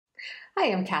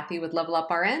Hi, I'm Cathy with Level Up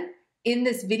RN. In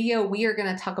this video, we are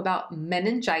going to talk about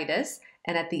meningitis.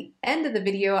 And at the end of the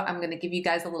video, I'm going to give you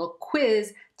guys a little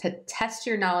quiz to test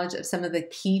your knowledge of some of the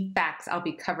key facts I'll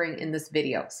be covering in this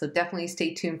video. So definitely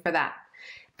stay tuned for that.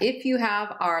 If you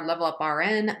have our Level Up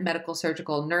RN medical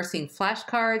surgical nursing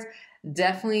flashcards,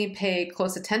 definitely pay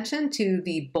close attention to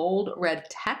the bold red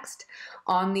text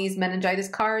on these meningitis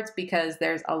cards because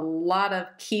there's a lot of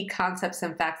key concepts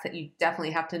and facts that you definitely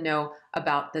have to know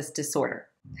about this disorder.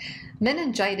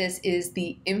 Meningitis is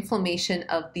the inflammation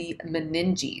of the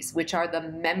meninges, which are the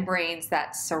membranes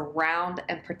that surround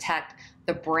and protect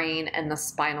the brain and the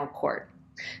spinal cord.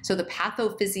 So the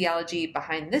pathophysiology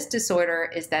behind this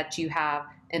disorder is that you have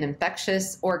an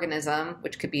infectious organism,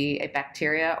 which could be a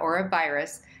bacteria or a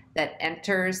virus, that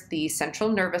enters the central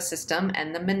nervous system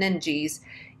and the meninges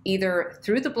either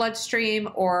through the bloodstream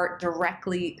or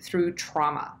directly through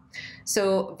trauma.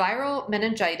 So viral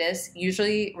meningitis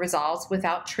usually resolves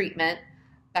without treatment.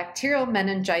 Bacterial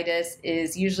meningitis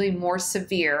is usually more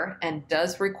severe and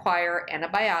does require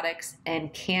antibiotics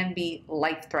and can be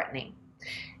life-threatening.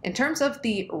 In terms of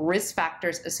the risk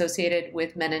factors associated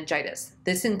with meningitis,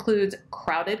 this includes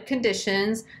crowded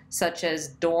conditions such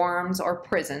as dorms or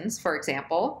prisons, for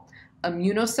example,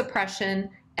 immunosuppression,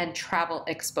 and travel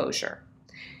exposure.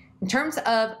 In terms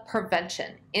of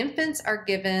prevention, infants are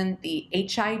given the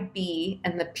HIB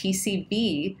and the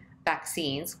PCV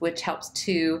vaccines, which helps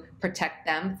to protect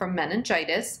them from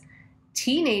meningitis.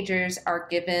 Teenagers are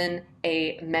given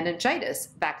a meningitis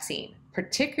vaccine,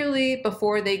 particularly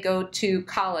before they go to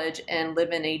college and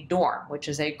live in a dorm, which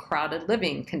is a crowded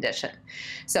living condition.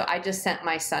 So I just sent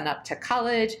my son up to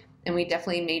college, and we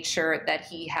definitely made sure that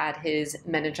he had his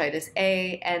meningitis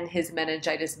A and his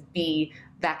meningitis B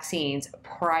vaccines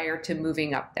prior to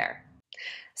moving up there.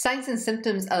 Signs and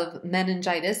symptoms of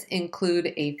meningitis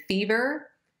include a fever,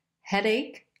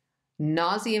 headache,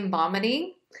 nausea and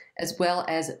vomiting, as well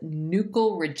as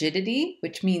nuchal rigidity,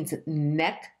 which means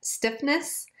neck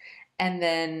stiffness. And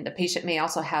then the patient may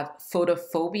also have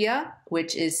photophobia,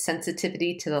 which is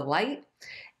sensitivity to the light.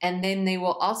 And then they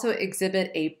will also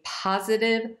exhibit a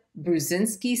positive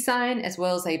Brudzinski sign as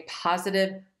well as a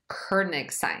positive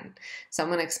Kernig sign. So I'm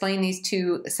going to explain these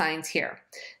two signs here.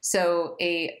 So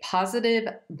a positive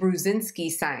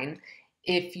Brudzinski sign,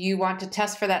 if you want to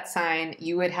test for that sign,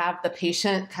 you would have the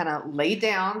patient kind of lay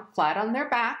down flat on their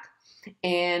back,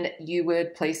 and you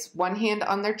would place one hand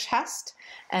on their chest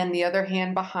and the other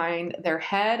hand behind their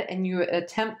head, and you would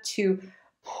attempt to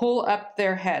pull up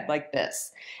their head like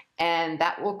this. And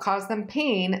that will cause them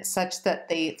pain such that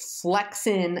they flex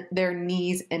in their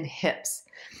knees and hips.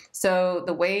 So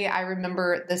the way I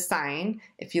remember the sign,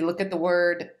 if you look at the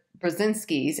word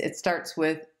Brudzinski's, it starts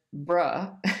with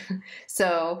bruh.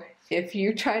 So if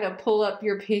you try to pull up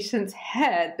your patient's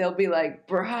head, they'll be like,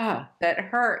 bruh, that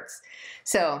hurts.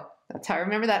 So that's how I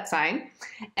remember that sign.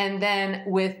 And then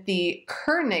with the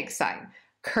Kernig sign,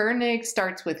 Kernig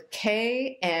starts with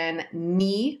K, and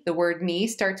knee, the word knee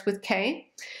starts with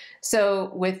K.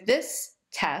 So with this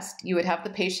test, you would have the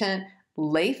patient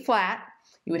lay flat,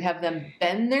 you would have them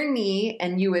bend their knee,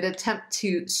 and you would attempt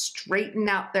to straighten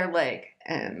out their leg.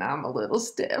 And I'm a little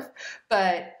stiff,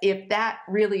 but if that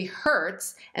really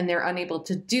hurts and they're unable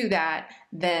to do that,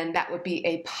 then that would be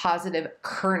a positive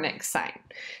Kernig sign.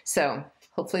 So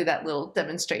hopefully that little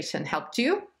demonstration helped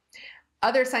you.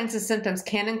 Other signs and symptoms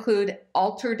can include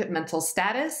altered mental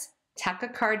status,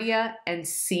 tachycardia, and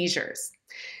seizures.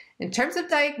 In terms of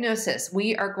diagnosis,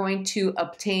 we are going to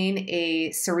obtain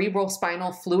a cerebral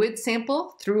spinal fluid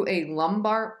sample through a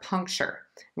lumbar puncture.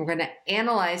 We're going to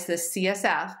analyze this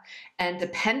CSF, and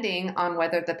depending on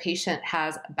whether the patient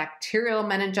has bacterial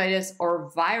meningitis or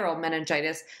viral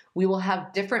meningitis, we will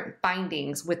have different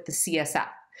findings with the CSF.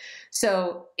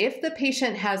 So if the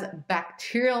patient has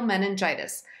bacterial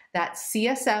meningitis, that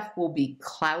CSF will be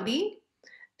cloudy,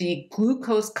 the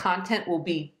glucose content will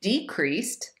be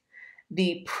decreased,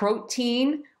 the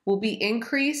protein will be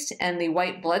increased, and the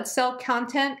white blood cell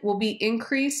content will be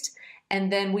increased, and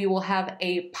then we will have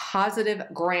a positive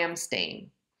gram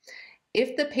stain.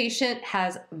 If the patient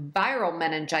has viral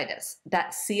meningitis,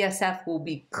 that CSF will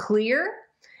be clear,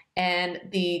 and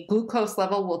the glucose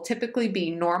level will typically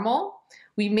be normal.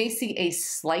 We may see a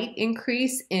slight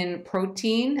increase in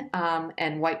protein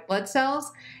and white blood cells,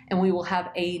 and we will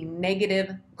have a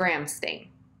negative gram stain.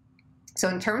 So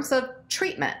in terms of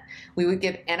treatment, we would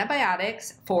give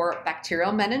antibiotics for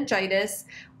bacterial meningitis.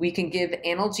 We can give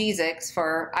analgesics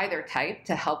for either type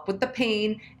to help with the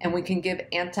pain, and we can give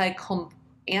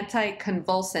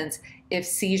anticonvulsants if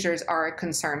seizures are a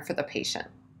concern for the patient.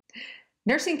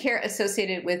 Nursing care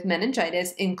associated with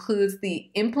meningitis includes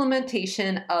the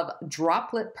implementation of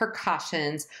droplet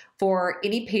precautions for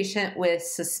any patient with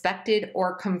suspected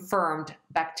or confirmed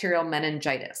bacterial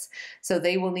meningitis. So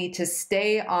they will need to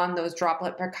stay on those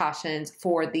droplet precautions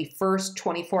for the first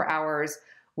 24 hours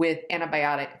with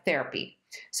antibiotic therapy.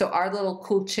 So our little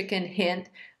cool chicken hint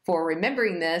for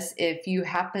remembering this, if you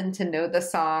happen to know the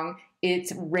song,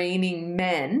 It's Raining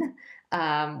Men,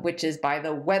 which is by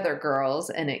the Weather Girls,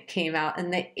 and it came out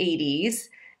in the 80s.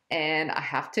 And I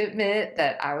have to admit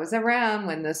that I was around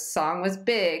when this song was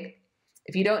big.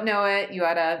 If you don't know it, you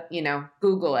ought to,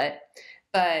 Google it.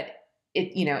 But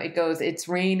it goes, it's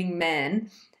raining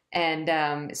men.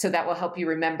 And so that will help you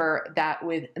remember that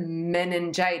with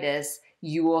meningitis,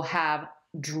 you will have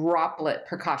droplet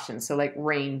precautions. So like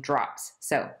rain drops.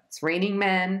 So it's raining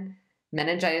men,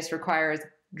 meningitis requires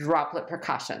droplet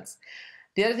precautions.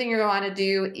 The other thing you're going to want to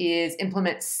do is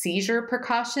implement seizure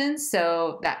precautions.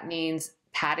 So that means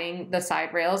patting the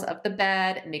side rails of the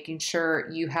bed, making sure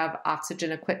you have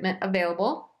oxygen equipment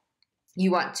available.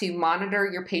 You want to monitor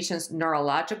your patient's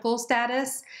neurological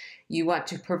status. You want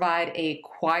to provide a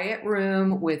quiet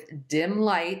room with dim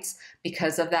lights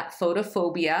because of that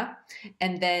photophobia.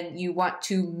 And then you want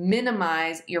to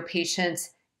minimize your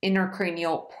patient's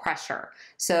intracranial pressure.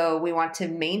 So we want to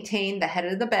maintain the head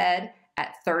of the bed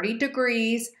at 30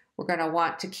 degrees. We're going to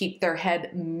want to keep their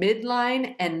head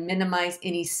midline and minimize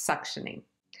any suctioning.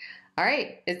 All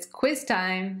right, it's quiz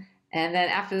time. And then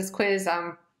after this quiz,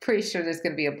 I'm pretty sure there's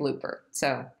going to be a blooper.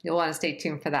 So you'll want to stay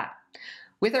tuned for that.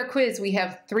 With our quiz, we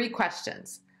have 3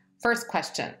 questions. First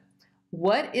question,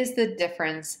 what is the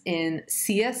difference in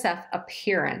CSF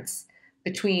appearance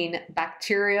between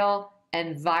bacterial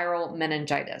and viral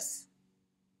meningitis?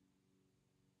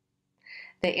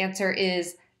 The answer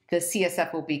is the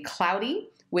CSF will be cloudy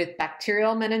with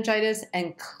bacterial meningitis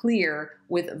and clear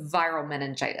with viral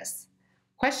meningitis.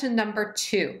 Question number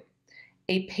 2.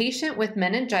 A patient with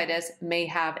meningitis may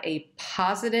have a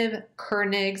positive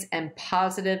Kernig's and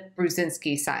positive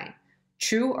Brudzinski sign.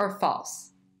 True or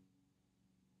false?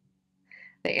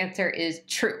 The answer is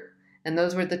true. And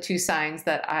those were the 2 signs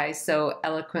that I so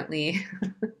eloquently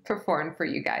performed for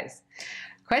you guys.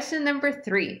 Question number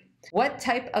 3. What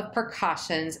type of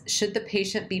precautions should the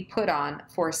patient be put on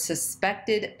for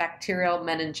suspected bacterial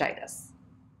meningitis?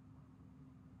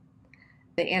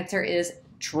 The answer is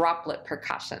droplet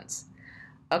precautions.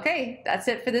 Okay, that's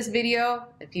it for this video.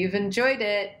 If you've enjoyed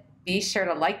it, be sure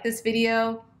to like this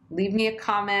video, leave me a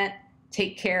comment,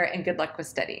 take care, and good luck with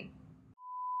studying.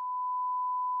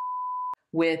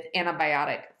 With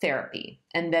antibiotic therapy.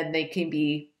 And then they can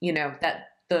be,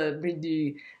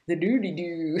 the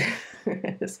doo-doo-doo.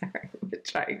 Sorry, I'm gonna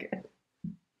try again.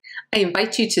 I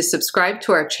invite you to subscribe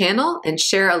to our channel and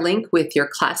share a link with your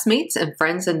classmates and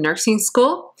friends in nursing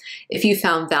school. If you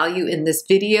found value in this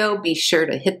video, be sure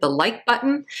to hit the like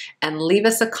button and leave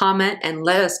us a comment and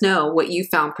let us know what you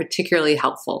found particularly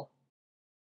helpful.